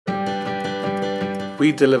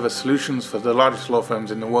We deliver solutions for the largest law firms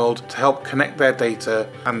in the world to help connect their data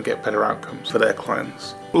and get better outcomes for their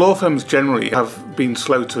clients. Law firms generally have been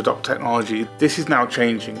slow to adopt technology. This is now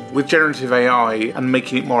changing. With generative AI and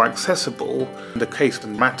making it more accessible, the case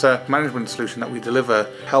and matter management solution that we deliver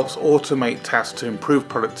helps automate tasks to improve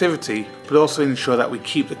productivity, but also ensure that we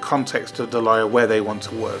keep the context of the lawyer where they want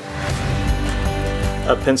to work.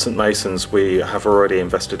 At Pinsent Masons, we have already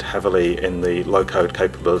invested heavily in the low-code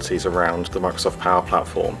capabilities around the Microsoft Power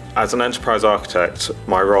Platform. As an enterprise architect,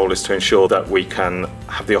 my role is to ensure that we can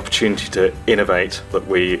have the opportunity to innovate, that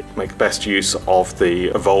we make best use of the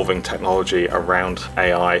evolving technology around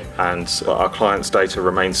AI, and that our clients' data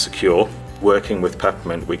remains secure. Working with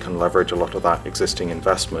Peppermint, we can leverage a lot of that existing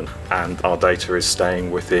investment, and our data is staying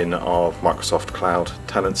within our Microsoft Cloud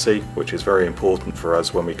tenancy, which is very important for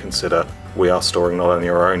us when we consider we are storing not only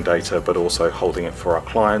our own data but also holding it for our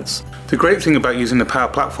clients. The great thing about using the Power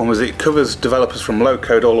Platform is it covers developers from low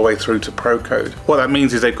code all the way through to pro code. What that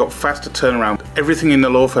means is they've got faster turnaround. Everything in the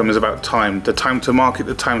law firm is about time, the time to market,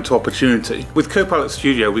 the time to opportunity. With Copilot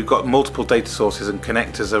Studio, we've got multiple data sources and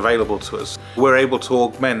connectors available to us. We're able to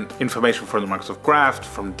augment information from the Microsoft Graph,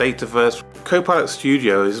 from Dataverse. Copilot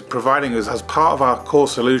Studio is providing us, as part of our core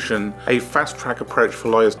solution, a fast-track approach for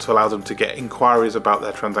lawyers to allow them to get inquiries about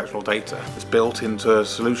their transactional data. It's built into a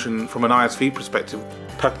solution from an ISV perspective.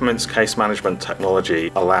 Peppermint's case management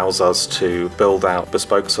technology allows us to build out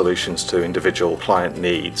bespoke solutions to individual client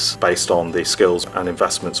needs based on the skills and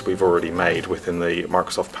investments we've already made within the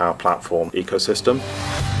Microsoft Power Platform ecosystem.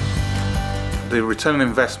 The return on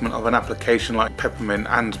investment of an application like Peppermint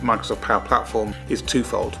and Microsoft Power Platform is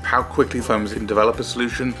twofold. How quickly firms can develop a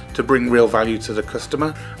solution to bring real value to the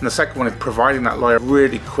customer. And the second one is providing that lawyer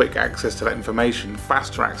really quick access to that information,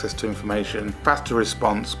 faster access to information, faster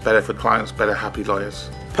response, better for clients, better happy lawyers.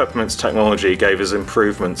 Peppermint's technology gave us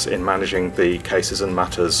improvements in managing the cases and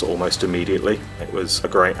matters almost immediately. It was a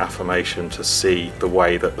great affirmation to see the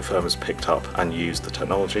way that the firm has picked up and used the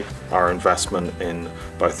technology. Our investment in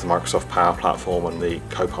both the Microsoft Power Platform and the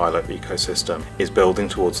Copilot ecosystem is building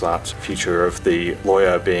towards that future of the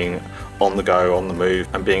lawyer being on the go, on the move,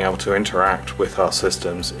 and being able to interact with our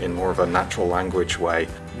systems in more of a natural language way.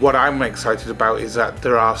 What I'm excited about is that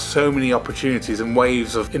there are so many opportunities and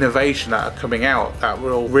waves of innovation that are coming out that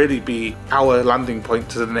will really be our landing point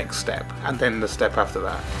to the next step, and then the step after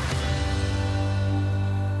that.